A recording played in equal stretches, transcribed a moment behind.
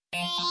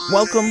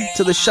Welcome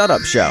to the Shut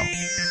Up Show.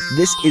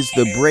 This is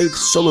the Brave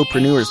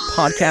Solopreneurs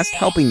podcast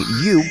helping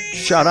you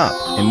shut up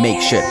and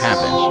make shit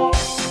happen.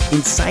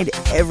 Inside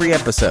every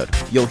episode,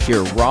 you'll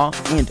hear raw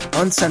and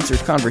uncensored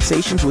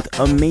conversations with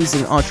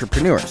amazing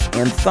entrepreneurs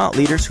and thought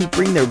leaders who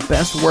bring their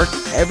best work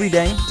every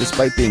day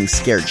despite being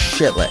scared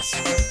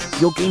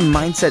shitless. You'll gain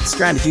mindset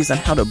strategies on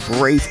how to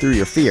brave through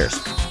your fears,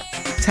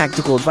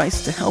 tactical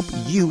advice to help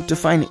you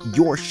define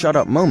your shut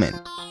up moment,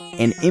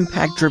 and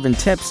impact-driven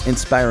tips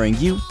inspiring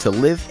you to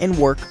live and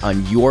work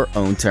on your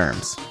own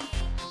terms.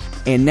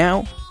 And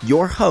now,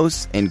 your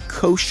hosts and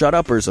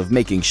co-shut-uppers of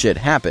Making Shit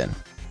Happen,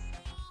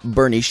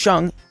 Bernie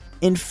Shung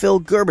and Phil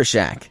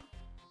Gerbishak.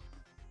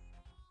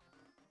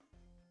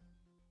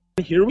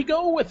 Here we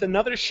go with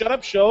another Shut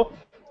Up Show.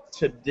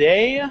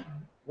 Today,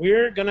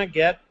 we're going to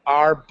get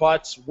our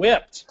butts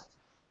whipped.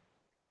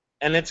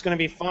 And it's going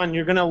to be fun.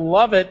 You're going to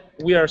love it.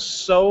 We are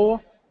so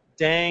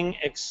dang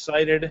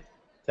excited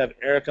to have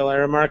Erika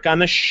Lyremark on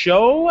the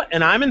show.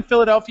 And I'm in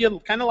Philadelphia,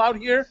 kind of loud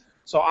here.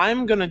 So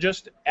I'm going to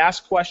just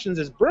ask questions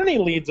as Bernie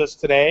leads us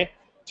today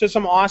to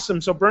some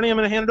awesome. So, Bernie, I'm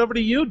going to hand it over to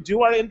you.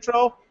 Do our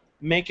intro.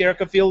 Make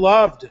Erika feel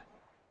loved.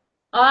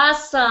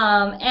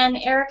 Awesome. And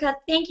Erika,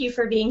 thank you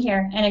for being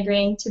here and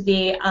agreeing to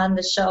be on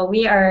the show.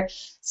 We are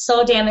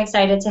so damn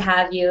excited to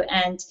have you.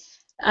 And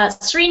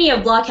Srini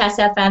of Blogcast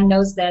FM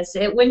knows this.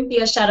 It wouldn't be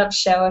a shut-up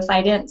show if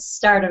I didn't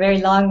start a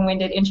very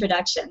long-winded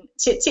introduction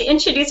to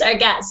introduce our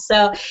guests.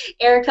 So,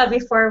 Erika,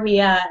 before we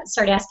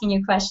start asking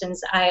you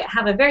questions, I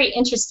have a very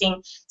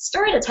interesting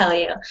story to tell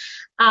you.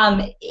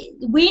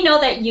 We know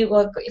that you,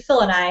 well,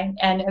 Phil and I,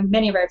 and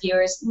many of our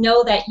viewers,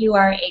 know that you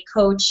are a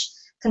coach,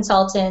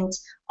 consultant,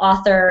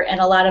 author, and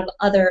a lot of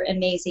other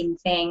amazing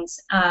things.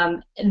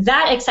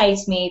 That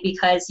excites me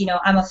because, you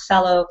know, I'm a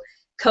fellow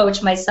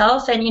coach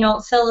myself, and, you know,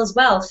 Phil as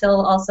well.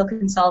 Phil also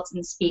consults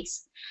and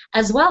speaks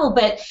as well.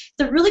 But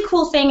the really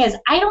cool thing is,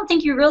 I don't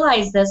think you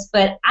realize this,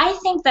 but I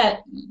think that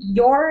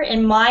your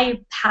and my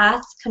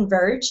path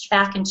converged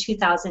back in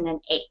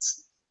 2008.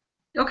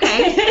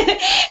 Okay.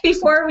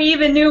 Before we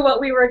even knew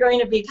what we were going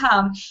to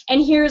become.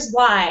 And here's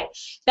why.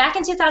 Back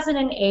in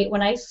 2008,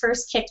 when I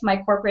first kicked my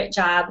corporate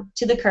job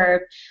to the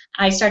curb,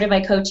 I started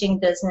my coaching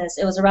business.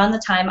 It was around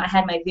the time I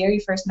had my very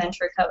first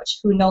mentor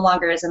coach, who no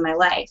longer is in my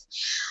life.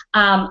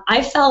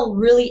 I fell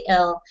really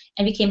ill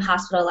and became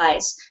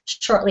hospitalized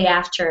shortly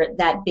after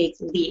that big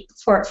leap,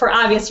 for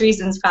obvious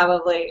reasons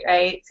probably,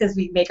 right? Because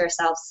we make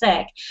ourselves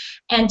sick.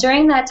 And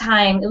during that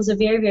time, it was a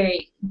very,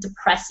 very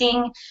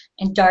depressing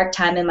and dark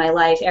time in my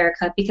life,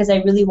 Erika, because I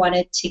really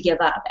wanted to give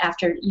up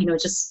after, you know,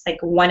 just like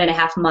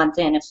 1.5 months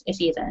in,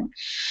 if even.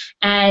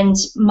 And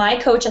my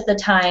coach at the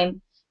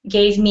time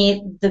gave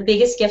me the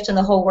biggest gift in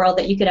the whole world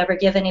that you could ever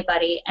give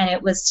anybody, and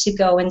it was to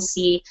go and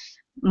see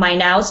my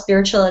now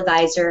spiritual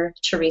advisor,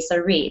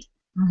 Teresa Reed,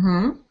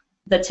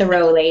 the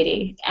tarot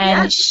lady,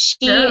 and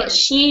yes,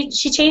 she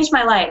changed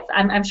my life.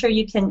 I'm sure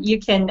you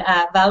can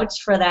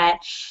vouch for that.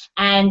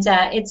 And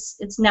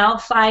it's now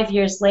 5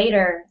 years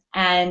later.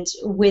 And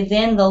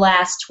within the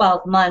last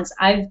 12 months,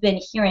 I've been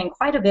hearing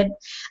quite a bit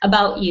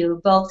about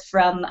you, both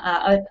from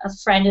a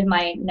friend in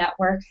my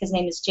network, his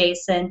name is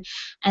Jason,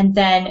 and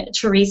then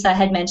Teresa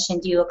had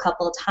mentioned you a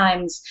couple of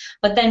times.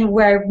 But then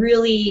where I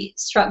really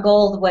struck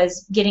gold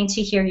was getting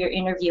to hear your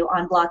interview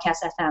on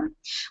Blogcast FM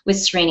with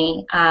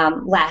Srini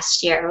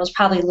last year. It was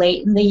probably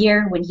late in the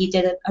year when he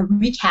did a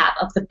recap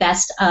of the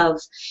best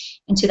of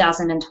in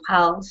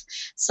 2012.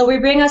 So we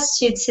bring us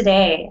to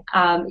today.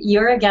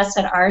 You're a guest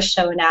at our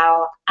show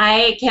now.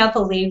 I can't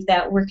believe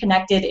that we're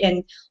connected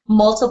in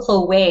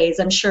multiple ways.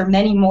 I'm sure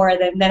many more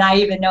than I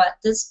even know at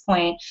this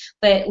point.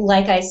 But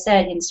like I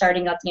said in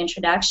starting up the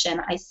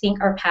introduction, I think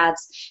our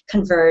paths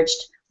converged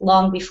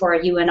long before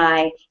you and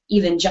I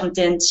even jumped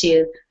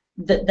into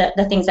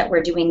the things that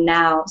we're doing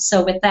now.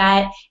 So with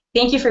that,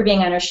 thank you for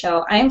being on our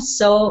show. I'm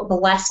so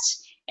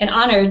blessed and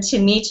honored to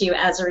meet you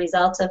as a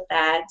result of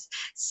that.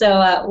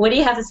 So what do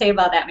you have to say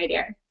about that, my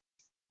dear?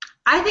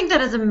 I think that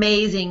is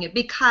amazing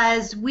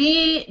because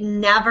we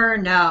never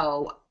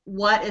know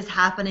what is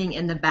happening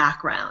in the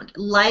background.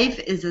 Life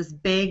is this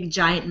big,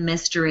 giant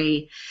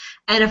mystery.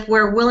 And if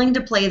we're willing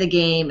to play the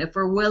game, if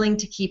we're willing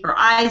to keep our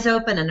eyes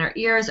open and our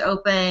ears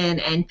open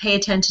and pay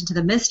attention to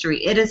the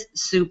mystery, it is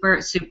super,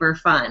 super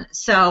fun.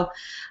 So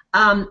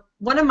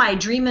one of my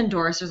dream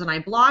endorsers, and I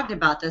blogged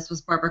about this,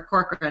 was Barbara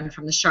Corcoran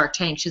from the Shark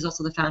Tank. She's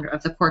also the founder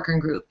of the Corcoran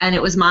Group. And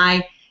it was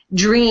my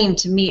dream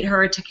to meet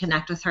her, to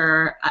connect with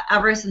her,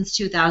 ever since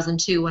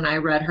 2002 when I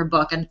read her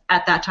book. And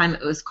at that time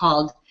it was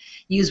called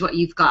Use What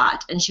You've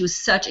Got. And she was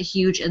such a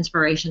huge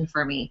inspiration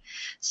for me.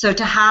 So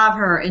to have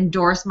her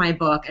endorse my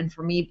book and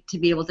for me to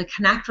be able to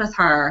connect with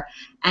her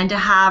and to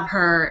have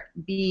her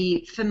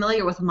be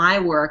familiar with my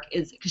work,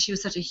 is because she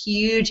was such a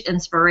huge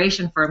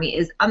inspiration for me,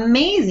 is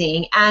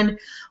amazing. And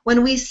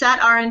when we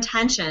set our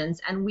intentions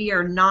and we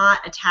are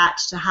not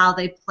attached to how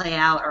they play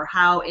out or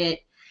how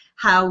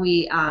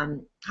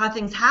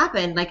things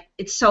happen, like,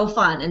 it's so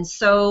fun and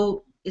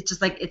so it's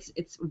just like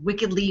it's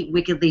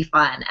wickedly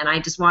fun, and I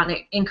just want to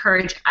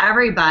encourage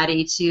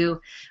everybody to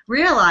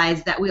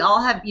realize that we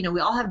all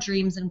have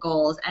dreams and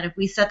goals, and if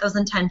we set those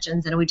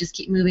intentions and we just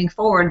keep moving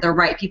forward, the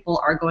right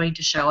people are going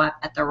to show up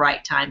at the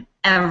right time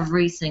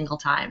every single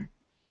time.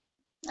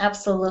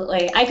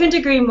 Absolutely. I couldn't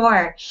agree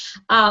more.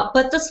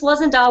 But this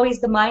wasn't always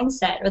the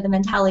mindset or the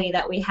mentality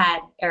that we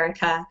had,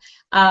 Erika.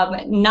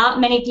 Not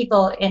many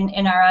people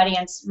in our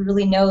audience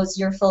really knows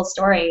your full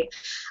story.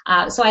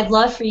 So I'd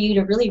love for you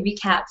to really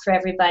recap for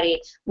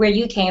everybody where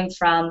you came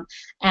from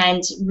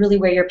and really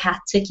where your path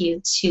took you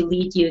to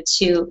lead you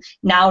to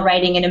now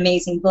writing an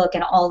amazing book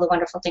and all the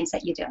wonderful things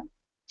that you do.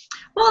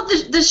 Well,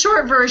 the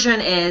short version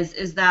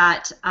is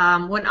that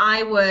when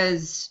I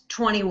was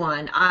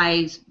 21,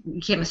 I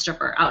became a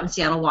stripper out in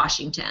Seattle,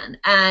 Washington,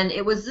 and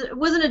it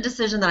wasn't a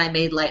decision that I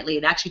made lightly.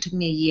 It actually took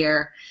me a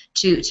year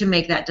to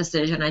make that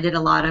decision. I did a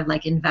lot of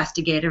like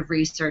investigative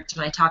research,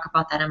 and I talk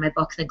about that in my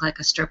book, Think Like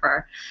a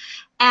Stripper.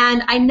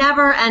 And I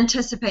never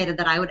anticipated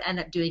that I would end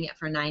up doing it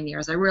for 9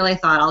 years. I really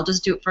thought I'll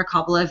just do it for a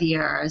couple of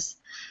years.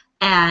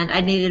 And I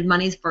needed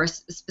money for a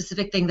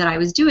specific thing that I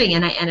was doing,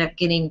 and I ended up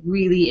getting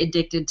really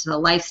addicted to the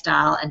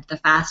lifestyle and to the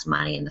fast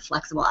money and the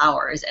flexible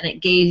hours, and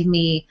it gave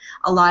me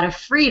a lot of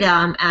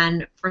freedom,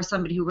 and for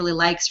somebody who really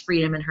likes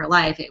freedom in her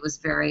life, it was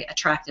very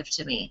attractive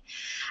to me.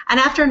 And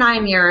after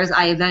 9 years,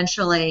 I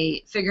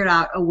eventually figured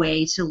out a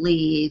way to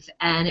leave,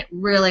 and it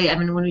really, I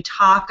mean, when we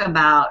talk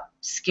about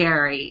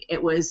scary,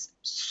 it was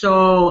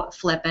so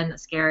flippin'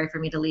 scary for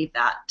me to leave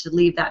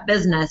that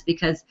business,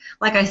 because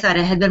like I said,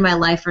 it had been my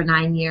life for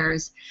 9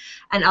 years,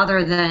 and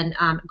other than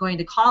going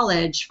to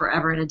college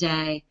forever and a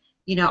day,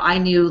 I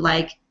knew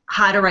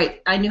how to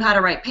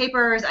write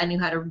papers, I knew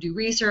how to do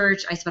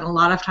research, I spent a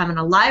lot of time in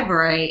a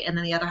library, and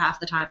then the other half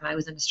of the time I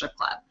was in a strip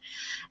club.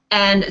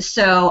 And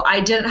so I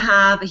didn't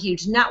have a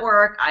huge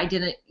network, I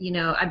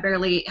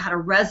barely had a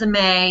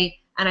resume,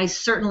 and I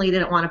certainly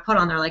didn't want to put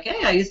on there like,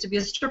 hey, I used to be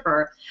a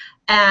stripper.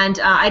 And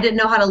I didn't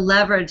know how to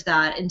leverage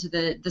that into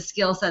the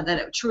skill set that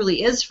it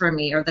truly is for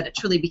me, or that it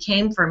truly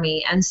became for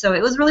me. And so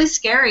it was really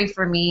scary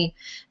for me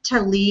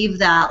to leave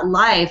that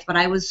life, but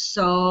I was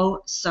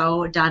so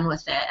done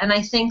with it. And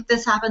I think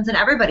this happens in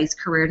everybody's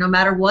career, no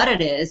matter what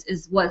it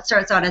is what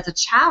starts out as a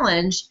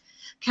challenge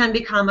can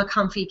become a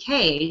comfy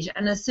cage.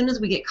 And as soon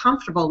as we get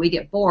comfortable, we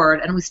get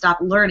bored, and we stop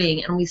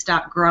learning, and we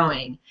stop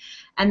growing.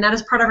 And that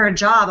is part of our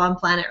job on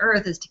planet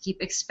Earth, is to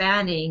keep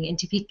expanding and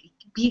to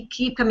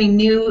keep coming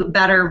new,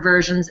 better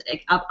versions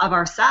of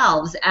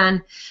ourselves.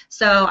 And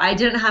so I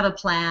didn't have a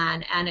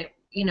plan, and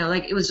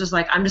it was just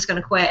like, I'm just going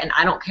to quit, and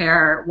I don't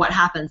care what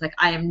happens. Like,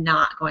 I am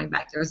not going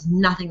back. There's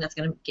nothing that's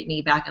going to get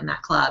me back in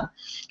that club,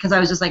 because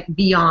I was just like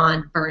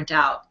beyond burnt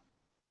out.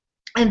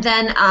 And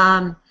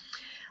then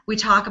we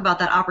talk about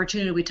that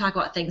opportunity. We talk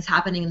about things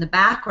happening in the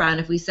background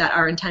if we set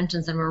our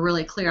intentions and we're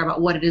really clear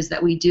about what it is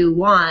that we do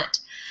want.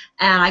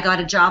 And I got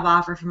a job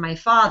offer from my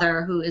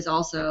father, who is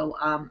also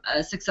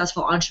a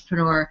successful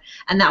entrepreneur,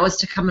 and that was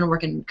to come and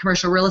work in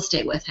commercial real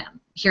estate with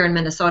him here in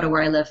Minnesota,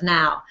 where I live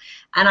now.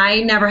 And I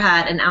never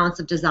had an ounce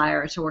of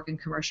desire to work in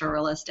commercial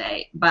real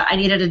estate, but I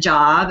needed a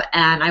job,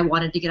 and I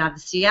wanted to get out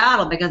of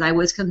Seattle because I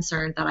was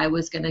concerned that I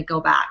was going to go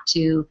back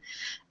to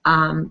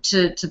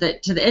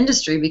the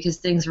industry, because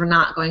things were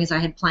not going as I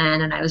had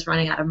planned, and I was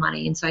running out of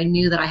money, and so I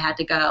knew that I had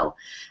to go.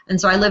 And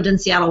so I lived in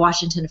Seattle,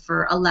 Washington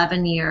for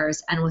 11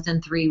 years, and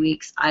within 3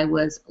 weeks I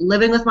was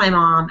living with my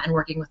mom and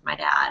working with my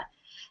dad.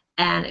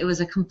 And it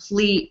was a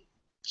complete,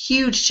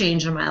 huge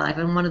change in my life,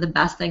 and one of the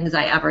best things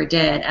I ever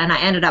did. And I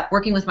ended up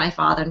working with my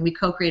father, and we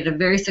co-created a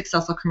very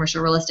successful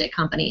commercial real estate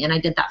company, and I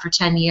did that for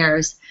 10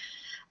 years.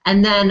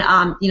 And then,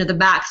 the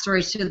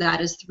backstory to that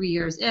is 3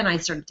 years in, I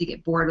started to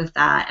get bored with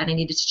that, and I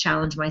needed to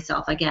challenge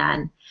myself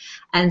again.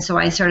 And so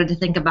I started to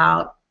think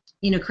about,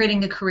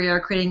 creating a career,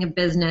 creating a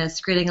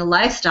business, creating a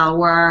lifestyle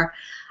where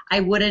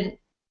even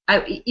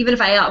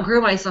if I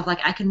outgrew myself, like,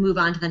 I could move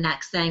on to the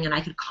next thing, and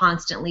I could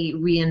constantly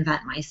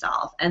reinvent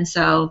myself. And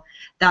so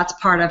that's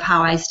part of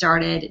how I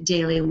started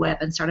Daily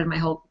Whip and started my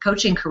whole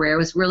coaching career,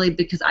 was really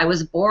because I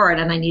was bored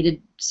and I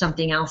needed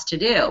something else to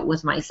do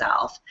with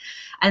myself.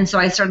 And so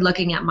I started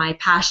looking at my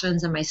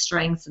passions and my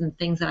strengths and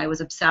things that I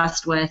was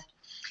obsessed with.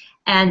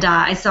 And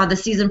I saw the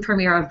season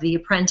premiere of The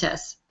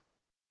Apprentice.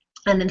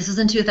 And this was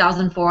in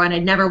 2004, and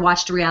I'd never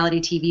watched reality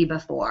TV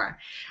before.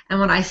 And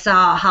when I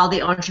saw how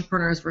the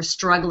entrepreneurs were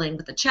struggling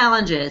with the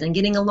challenges and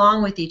getting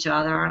along with each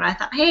other, and I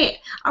thought,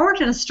 hey, I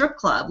worked in a strip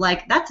club.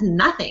 Like, that's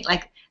nothing.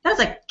 Like, that's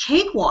a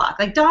cakewalk.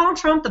 Like, Donald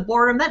Trump, the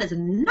boredom, that is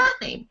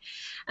nothing.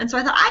 And so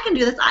I thought, I can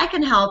do this. I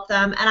can help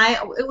them. And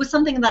it was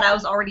something that I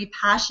was already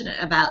passionate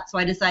about. So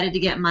I decided to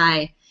get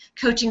my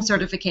coaching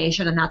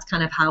certification, and that's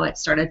kind of how it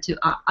started to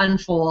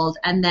unfold.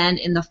 And then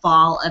in the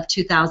fall of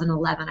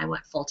 2011, I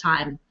went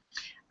full-time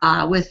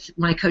with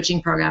my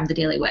coaching program, The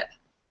Daily Whip.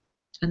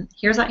 And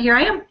here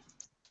I am.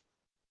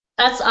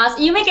 That's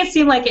awesome. You make it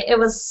seem like it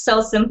was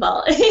so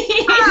simple.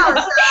 I'm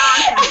just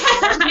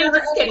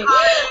kidding.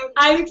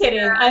 I'm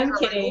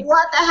kidding.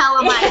 What the hell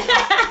am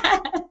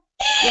I?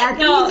 Yeah, it's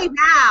easy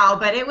now,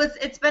 but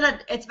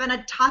it's been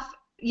a tough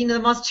the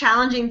most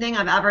challenging thing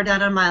I've ever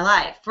done in my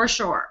life, for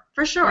sure.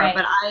 Right.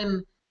 But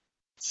I'm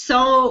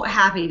so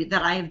happy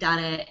that I have done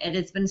it, and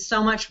it's been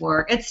so much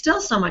work. It's still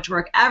so much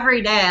work.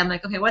 Every day I'm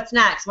like, okay, what's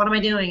next? What am I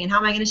doing? And how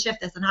am I going to shift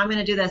this? And how am I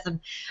going to do this? And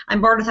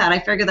I'm bored with that. I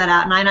figured that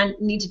out, and I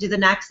need to do the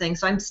next thing.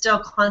 So I'm still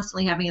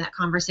constantly having that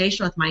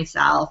conversation with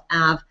myself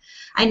of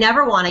I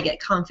never want to get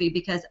comfy,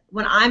 because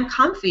when I'm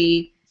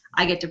comfy,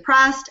 I get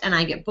depressed and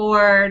I get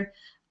bored.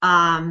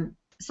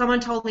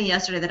 Someone told me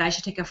yesterday that I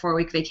should take a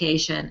 4-week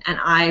vacation, and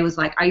I was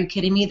like, are you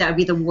kidding me? That would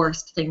be the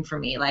worst thing for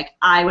me. Like,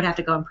 I would have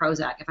to go on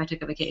Prozac if I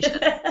took a vacation.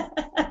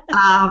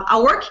 A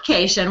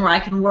workcation where I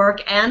can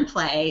work and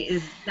play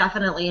is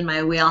definitely in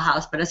my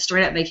wheelhouse, but a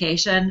straight-up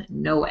vacation,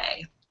 no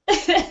way.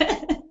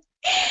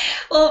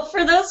 Well,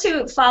 for those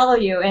who follow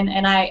you,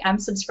 and I'm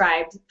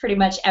subscribed pretty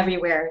much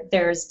everywhere,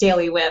 there's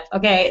Daily Whip.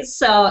 Okay,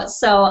 so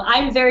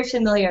I'm very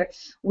familiar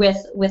with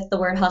the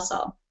word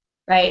hustle,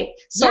 right?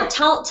 So Yeah.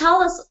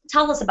 tell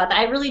us about that.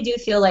 I really do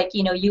feel like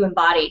you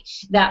embody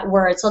that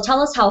word. So tell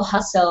us how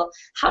hustle.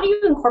 How do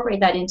you incorporate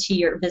that into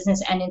your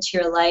business and into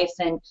your life,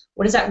 and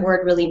what does that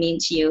word really mean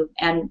to you?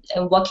 And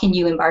what can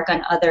you impart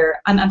on other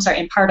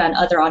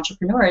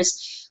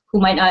entrepreneurs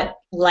who might not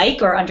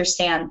like or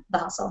understand the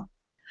hustle?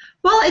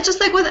 Well, it's just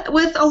like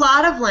with a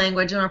lot of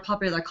language in our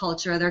popular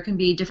culture, there can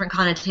be different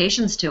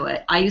connotations to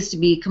it. I used to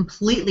be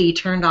completely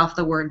turned off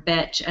the word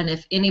bitch, and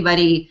if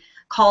anybody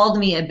called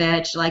me a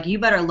bitch, like, you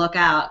better look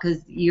out,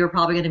 because you're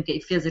probably going to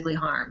get physically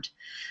harmed.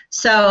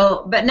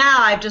 So, but now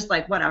I'm just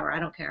like, whatever, I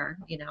don't care.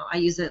 I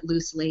use it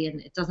loosely,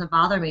 and it doesn't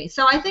bother me.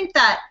 So I think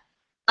that,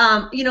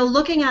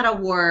 looking at a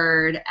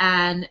word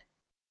and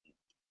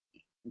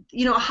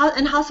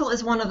hustle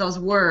is one of those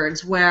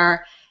words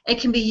where it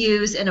can be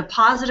used in a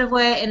positive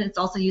way, and it's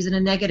also used in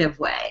a negative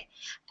way.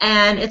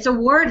 And it's a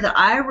word that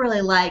I really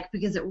like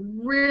because it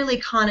really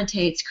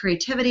connotates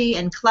creativity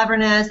and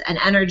cleverness and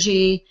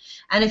energy.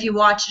 And if you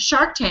watch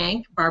Shark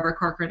Tank, Barbara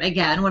Corcoran,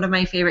 again, one of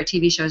my favorite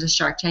TV shows is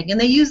Shark Tank,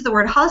 and they use the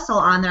word hustle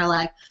on there,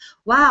 like,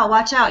 wow,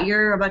 watch out,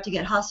 you're about to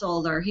get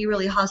hustled, or he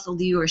really hustled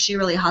you, or she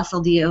really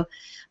hustled you.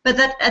 But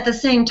that at the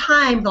same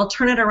time, they'll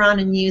turn it around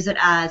and use it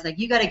as, like,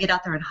 you got to get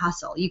out there and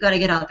hustle. You got to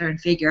get out there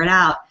and figure it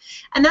out.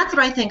 And that's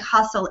what I think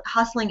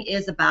hustling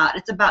is about.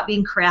 It's about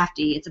being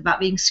crafty. It's about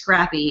being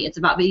scrappy. It's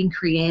about being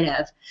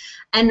creative.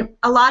 And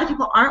a lot of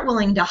people aren't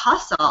willing to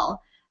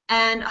hustle.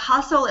 And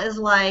hustle is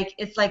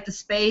it's like the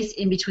space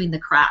in between the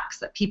cracks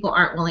that people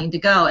aren't willing to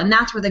go. And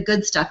that's where the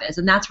good stuff is.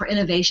 And that's where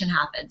innovation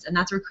happens. And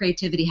that's where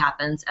creativity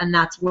happens. And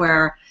that's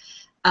where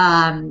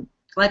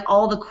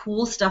all the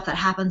cool stuff that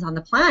happens on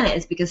the planet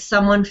is because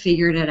someone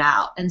figured it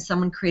out, and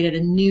someone created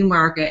a new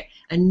market,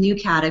 a new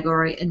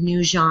category, a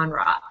new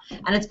genre.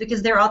 And it's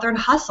because they're out there and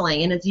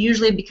hustling, and it's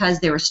usually because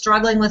they were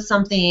struggling with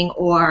something,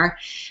 or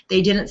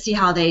they didn't see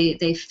how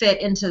they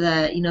fit into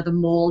the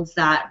molds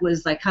that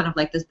was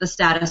the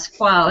status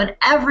quo. And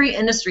every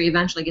industry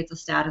eventually gets a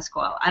status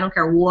quo. I don't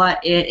care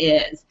what it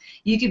is.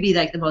 You could be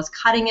like the most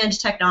cutting edge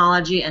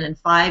technology, and in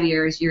 5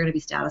 years you're going to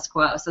be status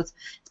quo. So it's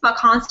about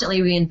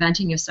constantly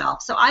reinventing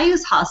yourself. So I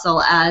use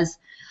hustle as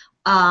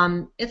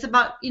it's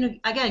about,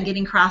 again,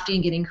 getting crafty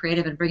and getting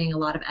creative and bringing a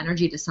lot of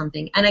energy to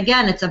something. And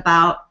again, it's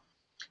about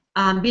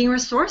being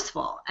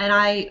resourceful. And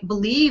I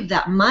believe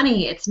that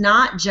money, it's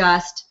not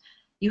just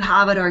you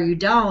have it or you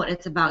don't.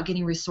 It's about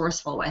getting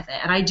resourceful with it.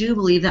 And I do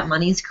believe that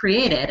money is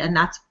created, and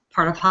that's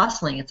part of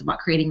hustling. It's about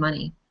creating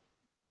money.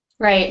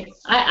 Right.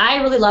 I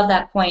really love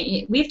that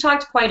point. We've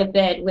talked quite a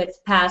bit with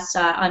past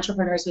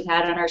entrepreneurs we've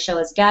had on our show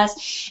as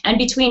guests, and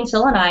between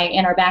Phil and I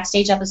in our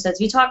backstage episodes,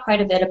 we talk quite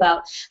a bit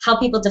about how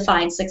people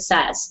define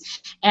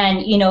success. And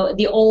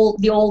the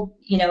old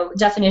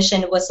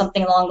definition was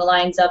something along the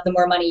lines of the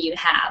more money you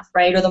have,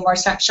 right, or the more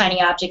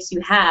shiny objects you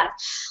have.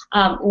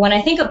 When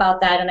I think about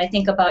that, and I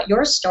think about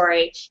your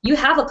story, you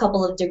have a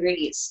couple of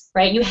degrees,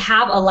 right? You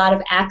have a lot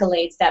of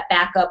accolades that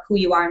back up who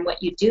you are and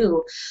what you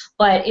do.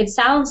 But it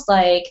sounds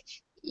like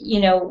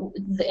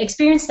the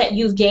experience that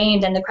you've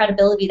gained and the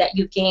credibility that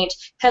you've gained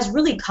has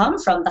really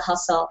come from the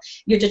hustle,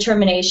 your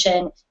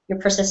determination, your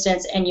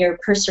persistence, and your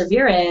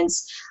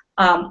perseverance,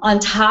 on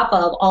top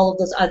of all of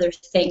those other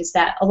things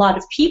that a lot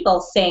of people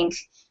think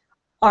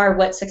are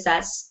what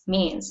success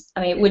means.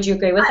 I mean, would you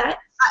agree with that?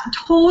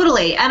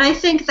 Totally. And I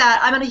think that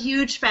I'm a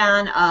huge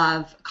fan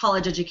of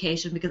college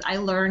education because I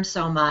learned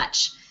so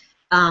much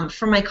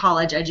from my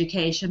college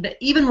education. But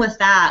even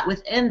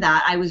within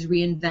that, I was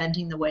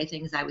reinventing the way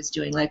things I was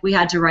doing. Like, we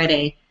had to write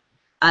a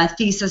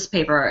thesis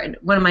paper, and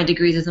one of my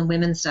degrees is in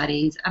women's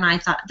studies, and I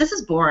thought, this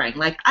is boring.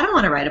 Like, I don't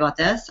want to write about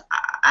this.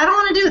 I don't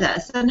want to do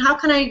this. And how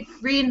can I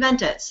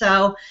reinvent it?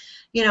 So,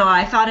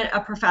 I found a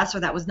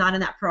professor that was not in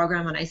that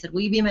program, and I said,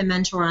 will you be my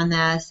mentor on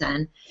this?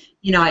 And,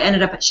 I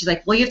ended up, she's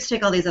like, well, you have to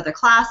take all these other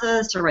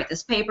classes to write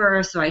this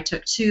paper. So I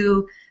took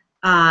two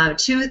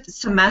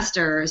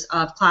semesters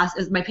of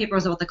classes. My paper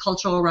was about the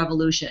Cultural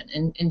Revolution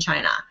in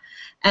China.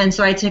 And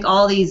so I take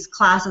all these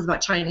classes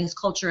about Chinese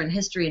culture and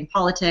history and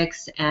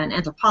politics and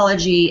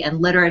anthropology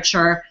and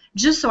literature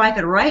just so I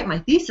could write my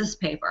thesis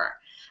paper.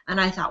 And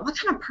I thought, what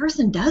kind of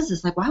person does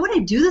this? Like, why would I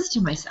do this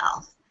to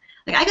myself?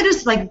 Like I could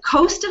just like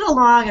coasted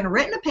along and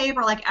written a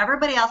paper like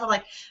everybody else. I'm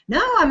like,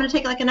 no, I'm going to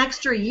take like an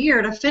extra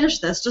year to finish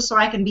this just so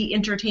I can be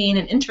entertained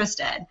and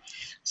interested.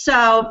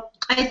 So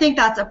I think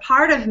that's a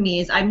part of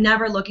me is I'm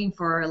never looking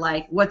for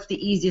like what's the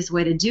easiest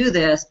way to do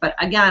this. But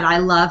again, I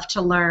love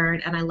to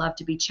learn and I love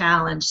to be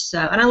challenged. So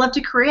and I love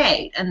to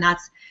create, and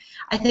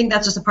I think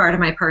that's just a part of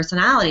my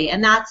personality,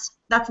 and that's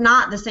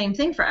not the same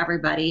thing for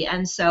everybody.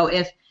 And so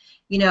if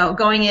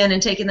going in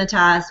and taking the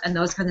test and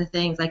those kinds of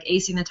things, like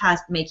acing the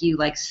test, make you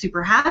like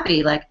super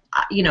happy. Like,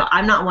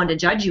 I'm not one to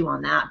judge you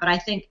on that, but I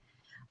think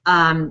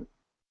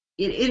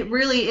it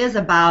really is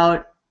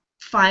about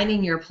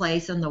finding your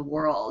place in the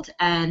world,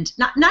 and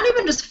not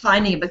even just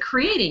finding it, but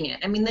creating it.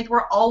 I mean, like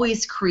we're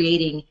always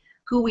creating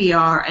who we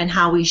are and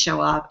how we show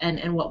up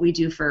and what we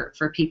do for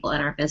people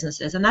in our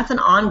businesses, and that's an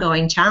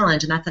ongoing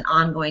challenge, and that's an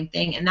ongoing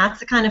thing, and that's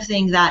the kind of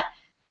thing that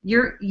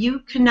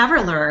you can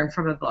never learn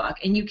from a book,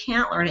 and you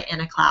can't learn it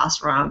in a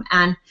classroom.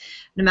 And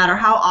no matter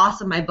how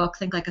awesome my book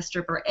Think Like a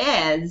Stripper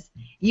is,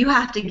 you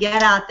have to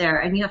get out there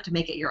and you have to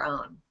make it your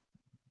own.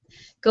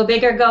 Go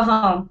big or go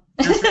home.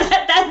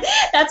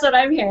 That's what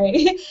I'm hearing.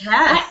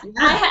 Yes.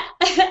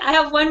 I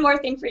have one more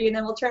thing for you, and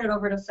then we'll turn it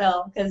over to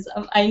Phil, because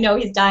I know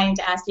he's dying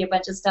to ask you a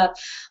bunch of stuff.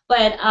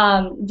 But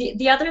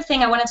the other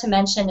thing I wanted to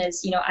mention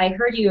is, I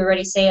heard you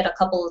already say it a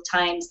couple of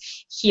times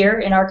here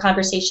in our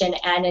conversation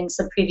and in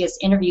some previous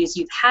interviews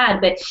you've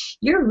had, but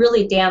you're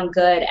really damn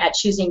good at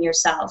choosing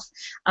yourself.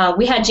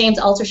 We had James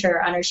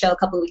Altucher on our show a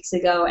couple of weeks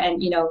ago,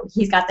 and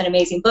he's got that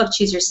amazing book,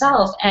 Choose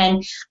Yourself,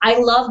 and I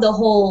love the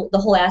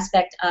whole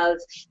aspect of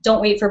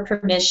don't wait for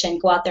permission,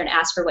 go out there and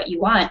ask for what you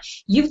want.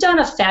 You've done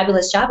a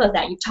fabulous job of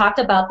that. You've talked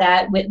about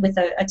that with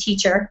a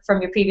teacher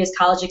from your previous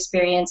college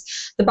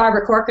experience. The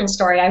Barbara Corcoran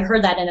story, I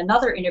heard that in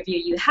another interview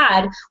you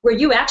had, where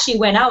you actually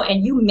went out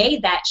and you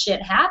made that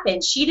shit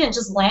happen. She didn't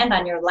just land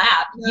on your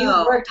lap.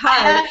 No, you worked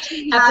hard at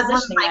positioning that.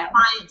 One of my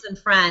clients and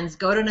friends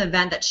go to an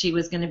event that she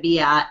was going to be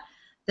at.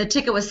 The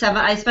ticket was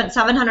I spent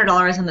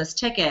 $700 on this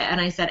ticket,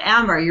 and I said,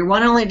 Amber, your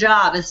one and only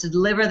job is to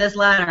deliver this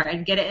letter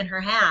and get it in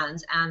her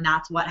hands, and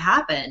that's what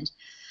happened.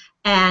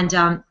 And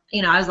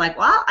I was like,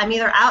 well, I'm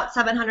either out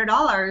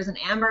 $700, and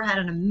Amber had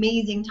an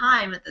amazing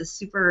time at this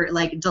super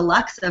like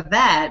deluxe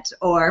event,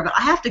 but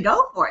I have to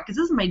go for it because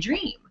this is my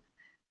dream.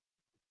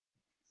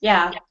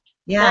 Yeah.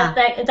 Yeah.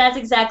 That's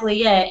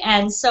exactly it.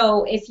 And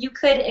so if you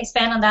could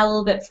expand on that a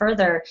little bit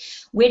further,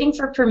 waiting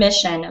for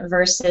permission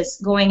versus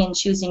going and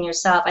choosing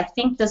yourself, I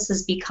think this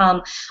has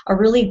become a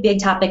really big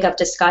topic of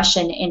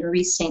discussion in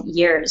recent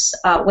years.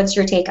 What's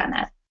your take on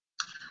that?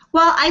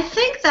 Well, I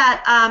think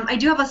that I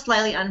do have a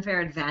slightly unfair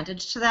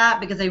advantage to that,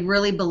 because I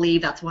really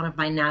believe that's one of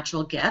my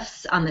natural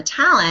gifts on the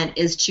talent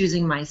is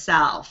choosing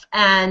myself.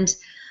 And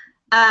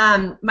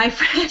my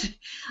friend,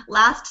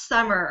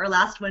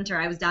 last winter,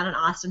 I was down in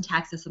Austin,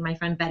 Texas, with my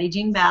friend Betty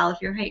Jean Bell.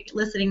 If you're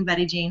listening,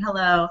 Betty Jean,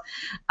 hello.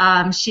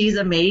 She's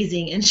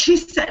amazing. And she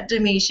said to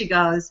me, she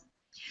goes,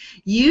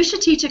 you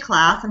should teach a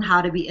class on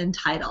how to be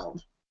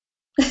entitled.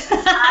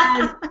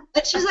 and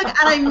she's like,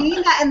 and I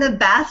mean that in the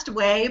best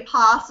way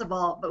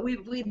possible. But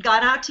we'd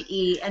gone out to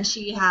eat, and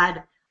she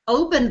had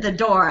opened the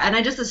door, and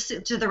I just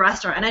to the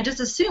restaurant, and I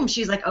just assumed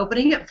she's like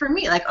opening it for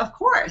me. Like, of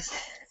course,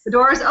 the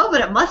door is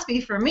open; it must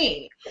be for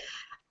me.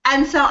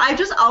 And so I've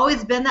just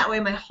always been that way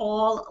my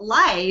whole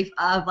life.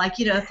 Of like,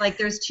 it's like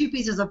there's two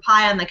pieces of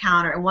pie on the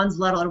counter, and one's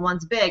little and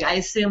one's big. I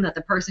assume that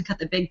the person cut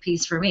the big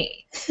piece for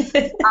me.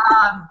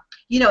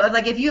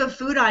 Like if you have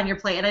food on your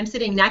plate and I'm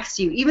sitting next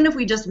to you, even if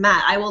we just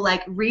met, I will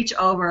like reach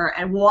over,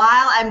 and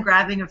while I'm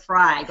grabbing a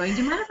fry, going,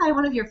 do you mind if I have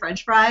one of your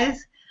French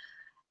fries?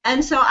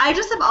 And so I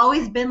just have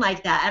always been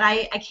like that, and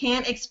I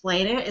can't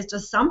explain it. It's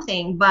just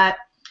something. But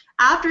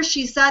after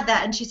she said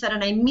that, and she said,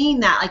 and I mean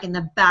that like in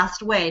the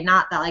best way,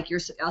 not that like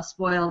you're a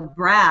spoiled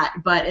brat,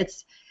 but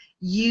it's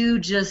you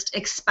just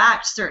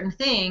expect certain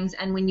things,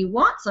 and when you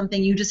want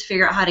something, you just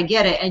figure out how to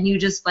get it, and you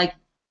just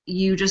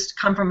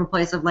come from a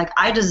place of like,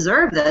 I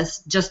deserve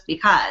this just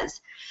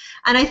because.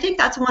 And I think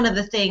that's one of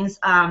the things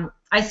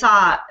I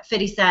saw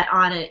 50 Cent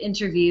on an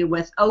interview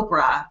with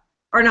Oprah,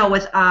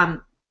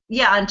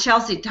 on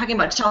Chelsea, talking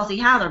about Chelsea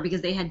Handler,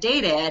 because they had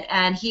dated,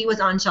 and he was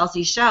on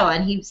Chelsea's show,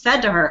 and he said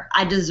to her,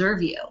 I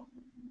deserve you.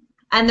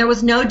 And there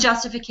was no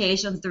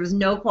justifications, there was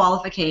no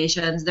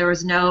qualifications, there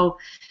was no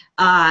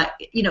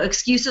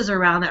excuses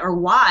around it or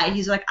why.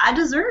 He's like, I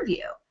deserve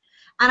you.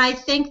 And I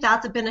think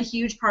that's been a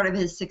huge part of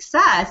his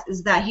success,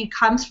 is that he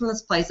comes from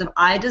this place of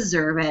I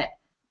deserve it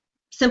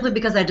simply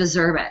because I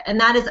deserve it. And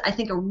that is, I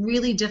think, a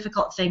really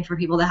difficult thing for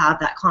people to have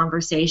that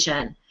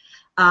conversation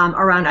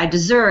around I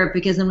deserve,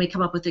 because then we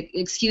come up with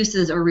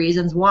excuses or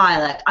reasons why,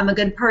 like I'm a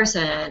good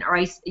person, or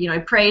I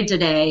prayed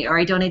today, or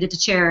I donated to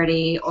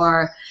charity,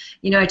 or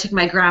I took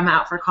my grandma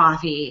out for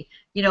coffee,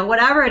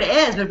 whatever it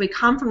is. But we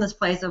come from this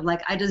place of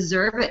like I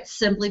deserve it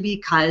simply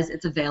because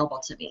it's available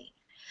to me.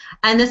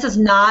 And this is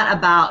not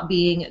about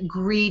being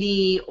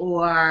greedy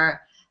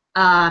or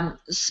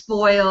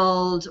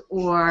spoiled,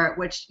 or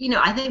which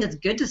I think it's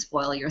good to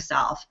spoil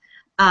yourself,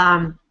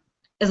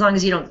 as long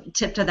as you don't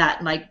tip to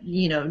that like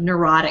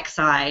neurotic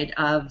side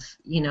of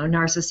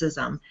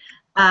narcissism.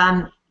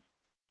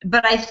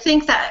 but I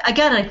think that,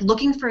 again, like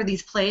looking for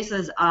these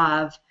places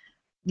of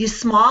these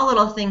small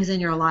little things in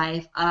your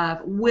life of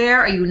where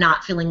are you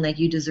not feeling like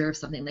you deserve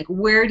something? Like,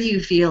 where do you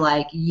feel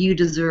like you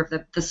deserve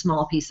the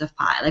small piece of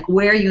pie? Like,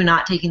 where are you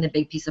not taking the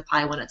big piece of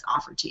pie when it's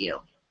offered to you?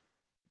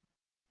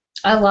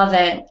 I love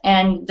it.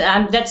 And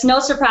that's no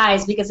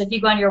surprise, because if you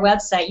go on your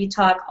website, you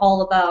talk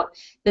all about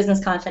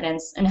business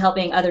confidence and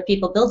helping other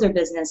people build their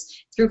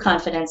business through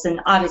confidence, and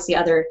obviously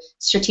other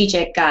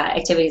strategic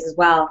activities as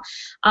well.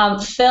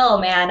 Phil,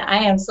 man, I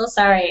am so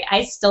sorry.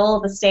 I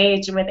stole the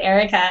stage with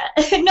Erika.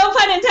 No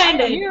pun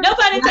intended. No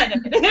pun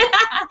intended.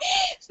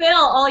 Phil,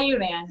 all you,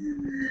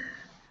 man.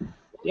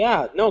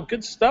 Yeah, no,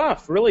 good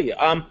stuff, really.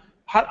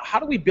 How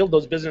do we build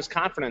those business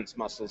confidence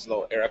muscles,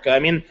 though, Erika? I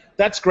mean,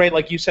 that's great.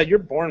 Like you said, you're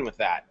born with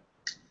that.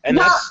 And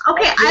well, that's,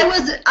 okay,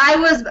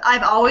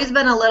 I've always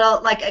been a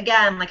little, like,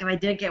 again, like if I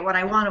didn't get what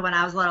I wanted when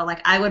I was little, like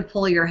I would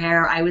pull your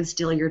hair, I would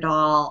steal your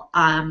doll.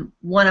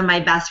 One of my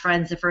best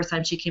friends, the first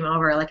time she came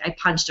over, like I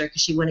punched her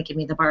because she wouldn't give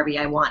me the Barbie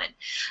I wanted.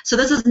 So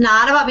this is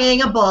not about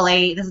being a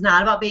bully. This is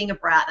not about being a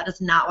brat. That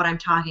is not what I'm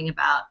talking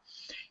about.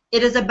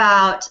 It is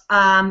about,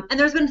 and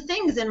there's been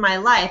things in my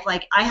life,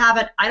 like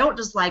I don't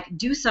just like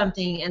do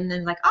something and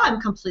then like, oh,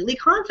 I'm completely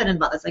confident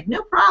about this. Like,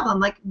 no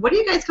problem. Like, what are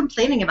you guys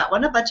complaining about?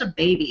 What a bunch of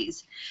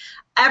babies.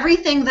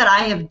 Everything that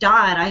I have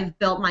done, I've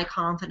built my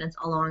confidence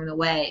along the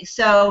way.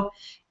 So,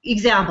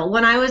 example,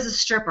 when I was a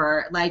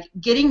stripper, like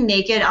getting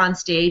naked on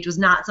stage was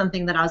not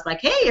something that I was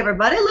like, hey,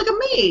 everybody, look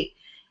at me.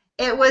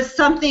 It was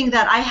something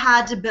that I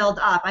had to build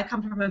up. I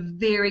come from a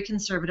very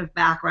conservative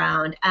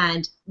background,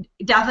 and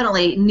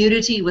definitely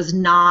nudity was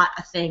not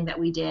a thing that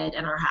we did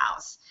in our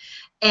house.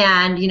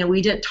 And, you know,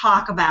 we didn't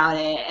talk about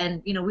it.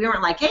 And, you know, we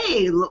weren't like,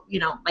 hey, look, you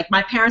know, like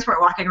my parents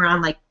weren't walking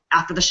around like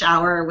after the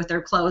shower with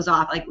their clothes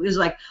off. Like, it was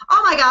like,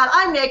 oh my God,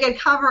 I'm naked,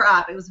 cover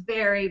up. It was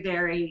very,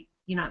 very,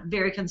 you know,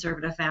 very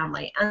conservative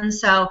family. And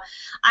so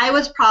I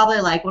was probably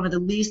like one of the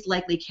least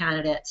likely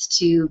candidates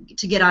to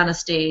get on a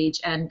stage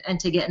and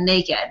to get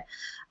naked.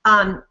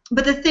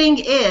 But the thing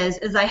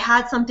is I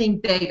had something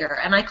bigger,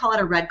 and I call it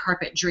a red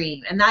carpet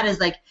dream. And that is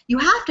like, you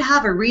have to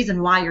have a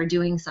reason why you're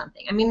doing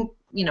something. I mean,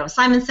 you know,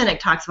 Simon Sinek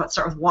talks about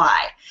start with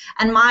why.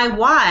 And my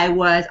why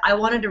was I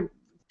wanted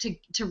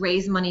to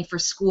raise money for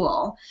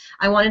school.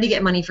 I wanted to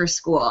get money for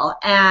school.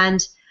 And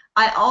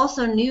I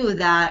also knew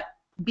that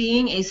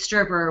being a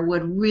stripper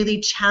would really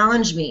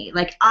challenge me.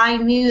 Like, I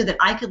knew that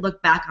I could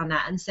look back on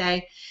that and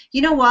say,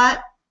 you know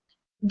what?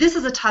 This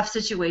is a tough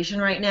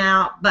situation right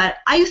now, but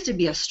I used to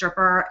be a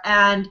stripper,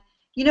 and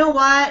you know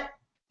what?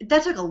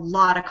 That took a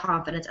lot of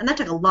confidence, and that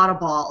took a lot of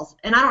balls,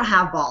 and I don't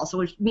have balls, so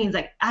which means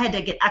like I had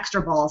to get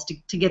extra balls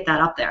to get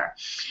that up there.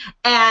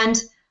 And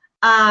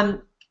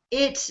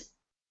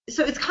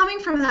so it's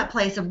coming from that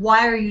place of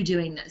why are you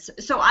doing this?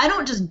 So I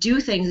don't just do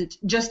things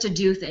just to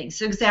do things.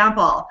 So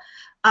example,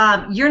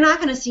 you're not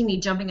going to see me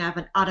jumping out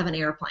of an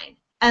airplane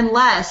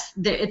unless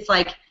it's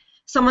like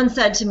someone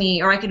said to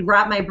me, or I could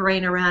wrap my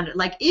brain around it,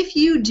 like, if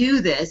you do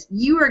this,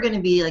 you are going to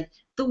be like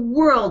the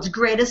world's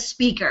greatest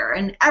speaker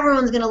and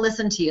everyone's going to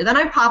listen to you. Then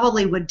I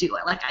probably would do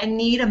it. Like, I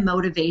need a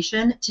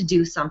motivation to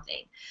do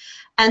something.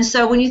 And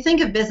so when you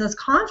think of business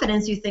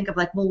confidence, you think of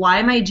like, well, why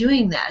am I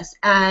doing this?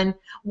 And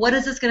what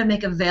is this going to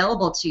make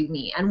available to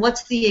me? And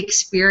what's the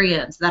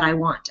experience that I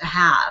want to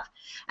have?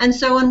 And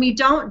so when we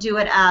don't do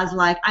it as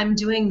like, I'm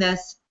doing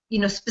this, you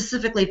know,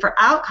 specifically for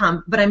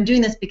outcome, but I'm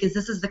doing this because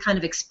this is the kind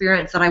of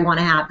experience that I want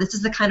to have. This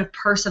is the kind of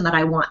person that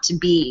I want to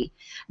be.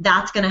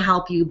 That's going to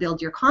help you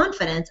build your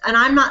confidence. And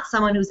I'm not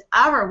someone who's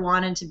ever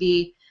wanted to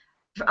be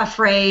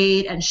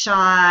afraid and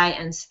shy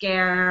and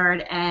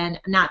scared and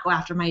not go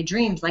after my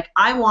dreams. Like,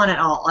 I want it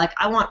all. Like,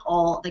 I want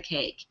all the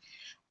cake.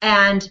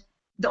 And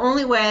the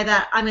only way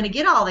that I'm going to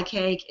get all the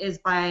cake is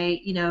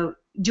by, you know,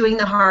 doing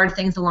the hard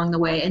things along the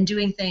way and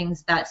doing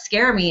things that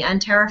scare me and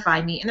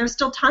terrify me. And there's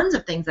still tons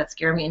of things that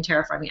scare me and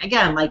terrify me.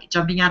 Again, like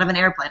jumping out of an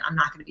airplane. I'm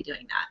not going to be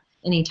doing that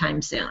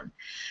anytime soon.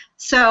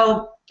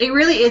 So it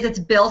really is, it's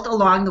built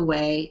along the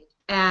way.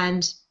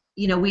 And,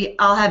 you know, we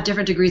all have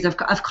different degrees of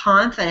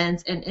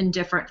confidence in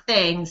different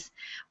things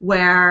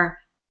where,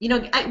 you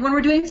know, when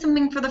we're doing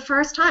something for the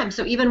first time.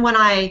 So even when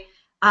I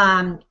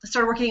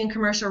started working in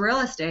commercial real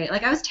estate,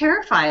 like, I was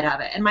terrified of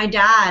it. And my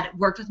dad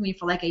worked with me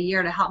for like a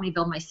year to help me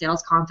build my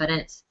sales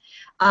confidence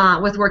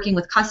with working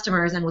with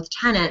customers and with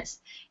tenants,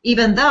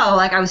 even though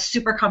like I was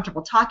super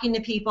comfortable talking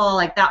to people.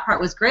 Like, that part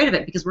was great of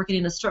it, because working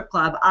in a strip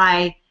club,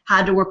 I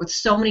had to work with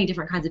so many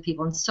different kinds of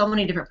people and so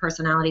many different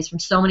personalities from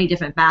so many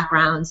different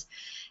backgrounds.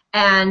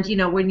 And, you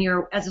know, when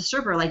you're as a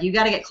stripper, like, you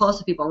got to get close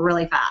to people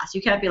really fast.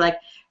 You can't be like,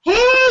 hey,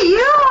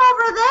 you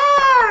over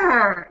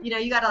there. You know,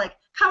 you got to like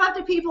come up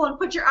to people and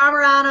put your arm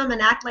around them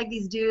and act like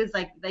these dudes,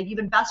 like you've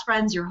been best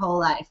friends your whole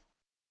life.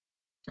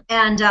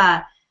 And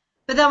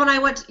but then when I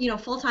went, you know,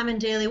 full-time in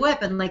Daily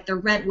Whip, and like the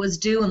rent was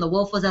due and the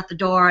wolf was at the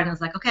door, and I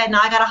was like, okay, now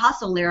I got to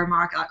hustle,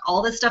 Lyremark. Like,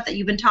 all this stuff that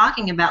you've been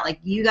talking about, like,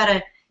 you got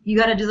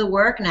to do the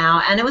work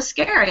now. And it was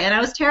scary, and I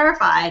was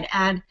terrified.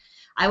 And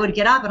I would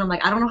get up and I'm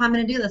like, I don't know how I'm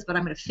going to do this, but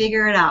I'm going to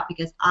figure it out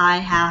because I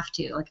have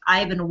to. Like,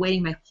 I've been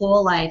waiting my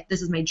whole life.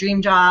 This is my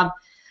dream job.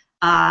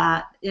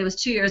 It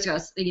was 2 years ago,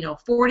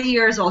 40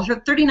 years old,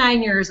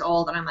 39 years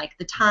old, and I'm like,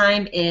 the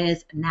time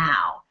is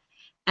now.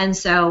 And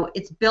so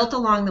it's built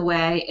along the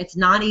way. It's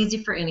not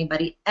easy for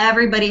anybody.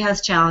 Everybody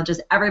has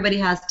challenges. Everybody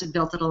has to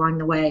build it along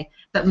the way.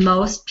 But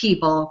most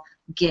people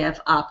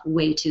give up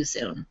way too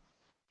soon.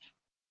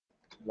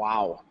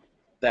 Wow,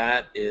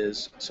 that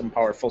is some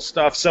powerful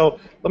stuff. So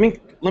let me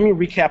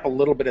recap a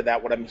little bit of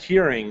that. What I'm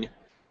hearing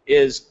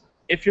is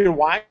if your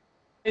why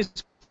is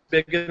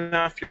big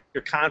enough,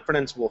 your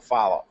confidence will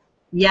follow.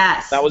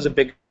 Yes. That was a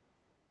big.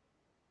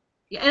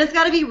 Yeah, and it's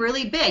got to be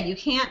really big. You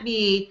can't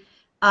be.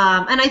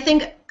 And I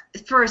think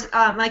for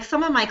like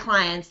some of my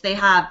clients, they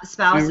have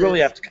spouses. We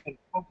really have to kind of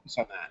focus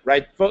on that,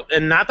 right?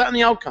 And not on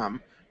the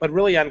outcome, but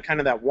really on kind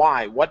of that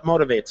why. What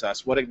motivates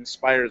us? What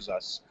inspires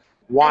us?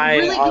 Why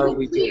really are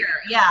we clear, doing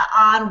it? Yeah,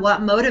 on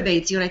what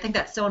motivates you, and I think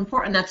that's so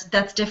important.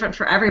 That's different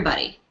for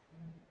everybody.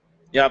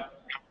 Yep.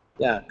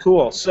 Yeah.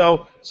 Cool.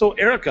 So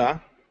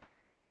Erika,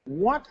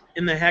 what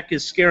in the heck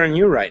is scaring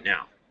you right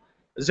now?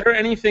 Is there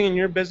anything in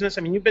your business?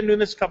 I mean, you've been doing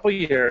this a couple of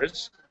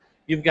years.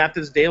 You've got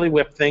this daily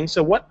whip thing.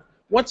 So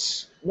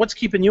what's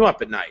keeping you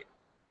up at night?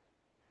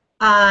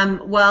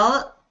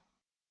 Well,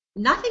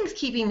 nothing's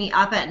keeping me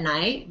up at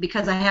night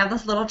because I have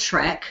this little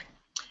trick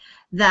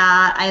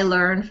that I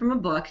learned from a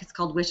book. It's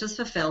called Wishes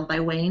Fulfilled by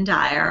Wayne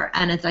Dyer,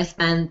 and I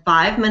spend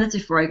 5 minutes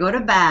before I go to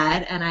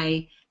bed, and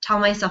I tell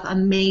myself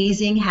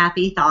amazing,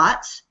 happy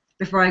thoughts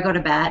before I go to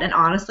bed. And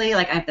honestly,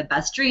 like I have the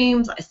best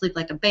dreams. I sleep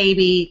like a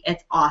baby.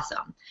 It's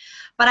awesome.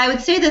 But I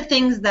would say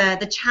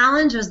the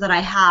challenges that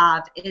I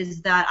have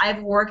is that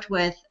I've worked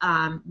with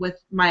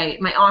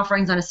my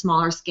offerings on a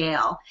smaller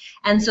scale.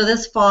 And so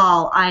this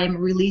fall, I'm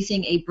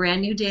releasing a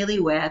brand new daily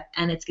whip,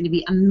 and it's going to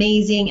be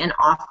amazing and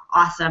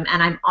awesome.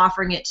 And I'm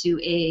offering it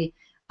to a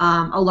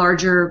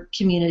larger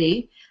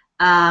community.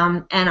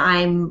 And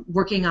I'm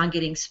working on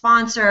getting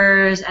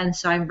sponsors, and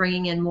so I'm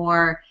bringing in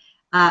more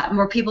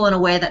people in a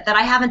way that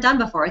I haven't done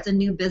before. It's a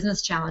new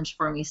business challenge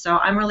for me, so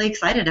I'm really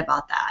excited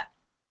about that.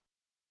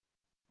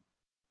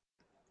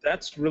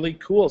 That's really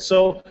cool.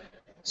 So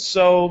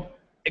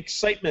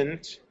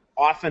excitement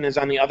often is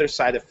on the other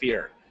side of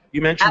fear.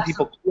 You mentioned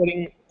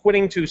Absolutely. people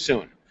quitting too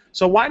soon.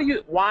 So what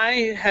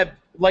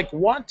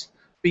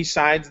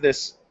besides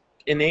this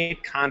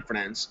innate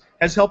confidence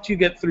has helped you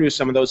get through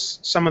some of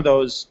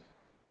those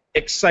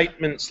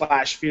excitement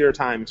 / fear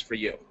times for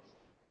you?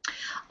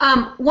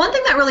 One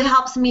thing that really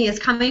helps me is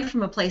coming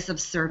from a place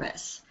of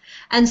service.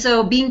 And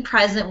so being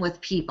present with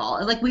people,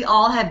 like we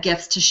all have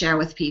gifts to share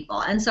with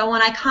people. And so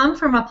when I come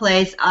from a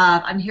place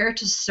of I'm here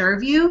to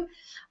serve you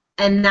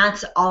and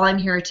that's all I'm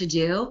here to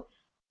do,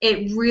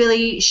 it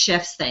really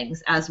shifts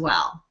things as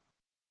well.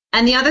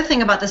 And the other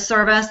thing about the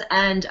service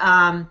and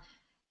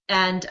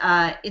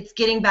it's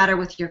getting better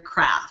with your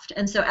craft.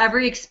 And so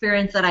every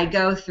experience that I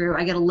go through,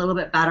 I get a little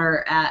bit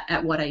better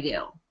at what I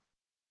do.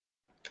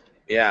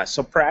 Yeah,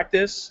 so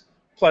practice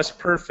plus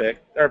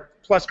perfect.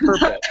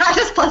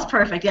 Practice plus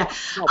perfect, yeah.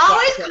 No,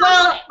 always come to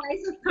a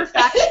place of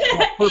perfection.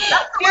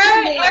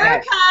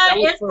 Erica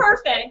is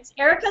perfect.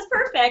 Erica's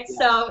perfect,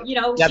 so she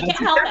can't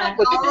help that.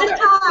 All the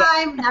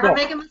time, never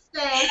make a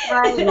mistake,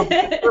 right?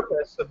 The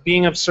purpose of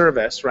being of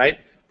service, right?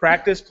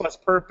 Practice plus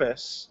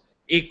purpose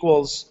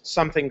equals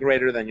something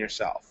greater than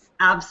yourself.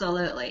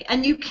 Absolutely,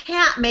 and you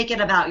can't make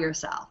it about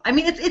yourself. I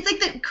mean, it's like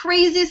the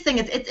craziest thing.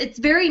 It's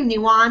very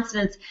nuanced,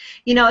 and it's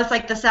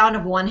like the sound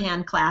of one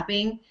hand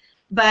clapping,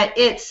 but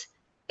it's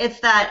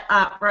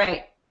that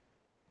right.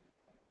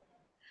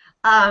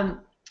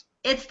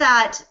 It's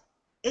that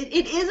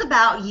it is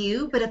about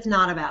you, but it's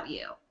not about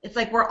you. It's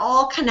like we're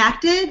all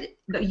connected,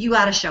 but you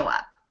got to show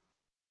up.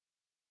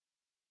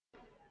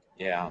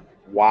 Yeah.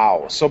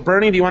 Wow. So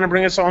Bernie, do you want to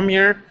bring us home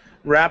here?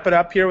 Wrap it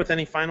up here with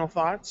any final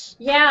thoughts?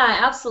 Yeah,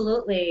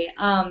 absolutely.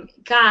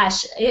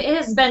 Gosh, it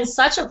has been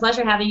such a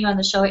pleasure having you on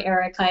the show,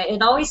 Erika.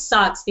 It always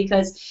sucks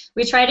because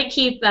we try to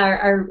keep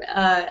our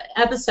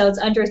episodes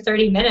under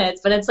 30 minutes,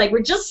 but it's like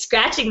we're just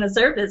scratching the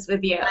surface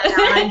with you.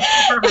 I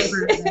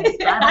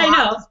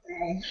know.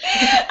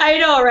 I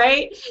know,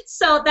 right?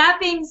 So that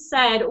being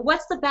said,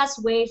 what's the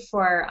best way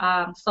for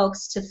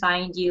folks to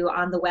find you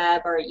on the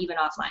web or even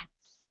offline?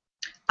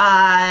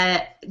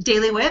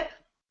 Daily Whip.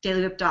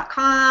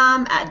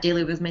 dailywhip.com, at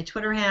Daily Whip is my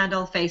Twitter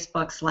handle,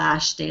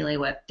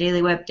 Facebook/DailyWhip.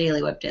 Daily Whip,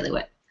 Daily Whip, Daily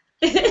Whip.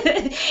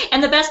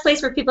 And the best place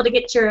for people to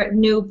get your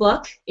new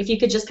book, if you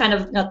could just kind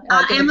of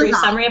give a brief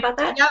summary about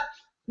that?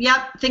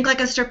 Yep. Think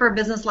Like a Stripper,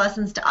 Business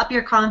Lessons to Up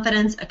Your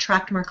Confidence,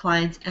 Attract More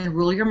Clients, and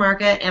Rule Your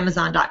Market,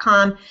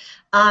 Amazon.com.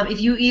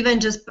 If you even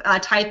just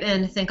type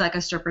in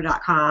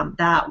thinklikeastripper.com,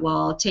 that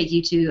will take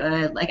you to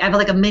I have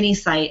like a mini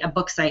site, a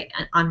book site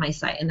on my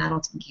site, and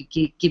that'll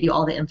give you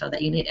all the info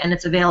that you need. And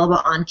it's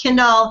available on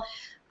Kindle,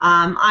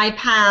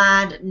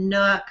 iPad,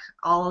 Nook,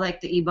 all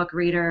like the ebook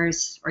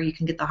readers, or you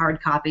can get the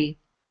hard copy.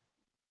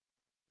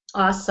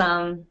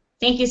 Awesome.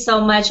 Thank you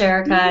so much,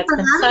 Erika. It's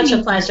been such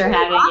a pleasure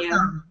having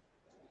you.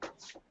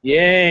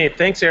 Yay.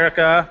 Thanks,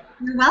 Erika.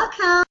 You're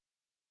welcome.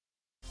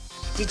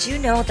 Did you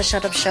know The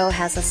Shut Up Show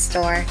has a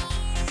store?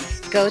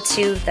 Go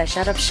to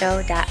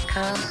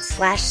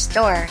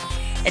theshutupshow.com/store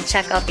and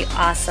check out the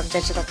awesome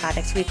digital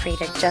products we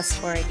created just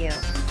for you.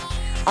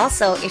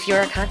 Also, if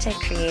you're a content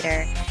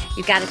creator,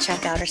 you got to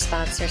check out our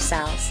sponsor,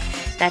 Selz.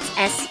 That's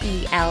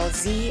selz.com.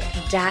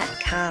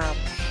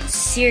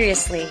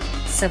 Seriously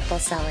simple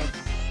selling.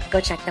 Go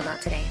check them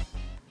out today.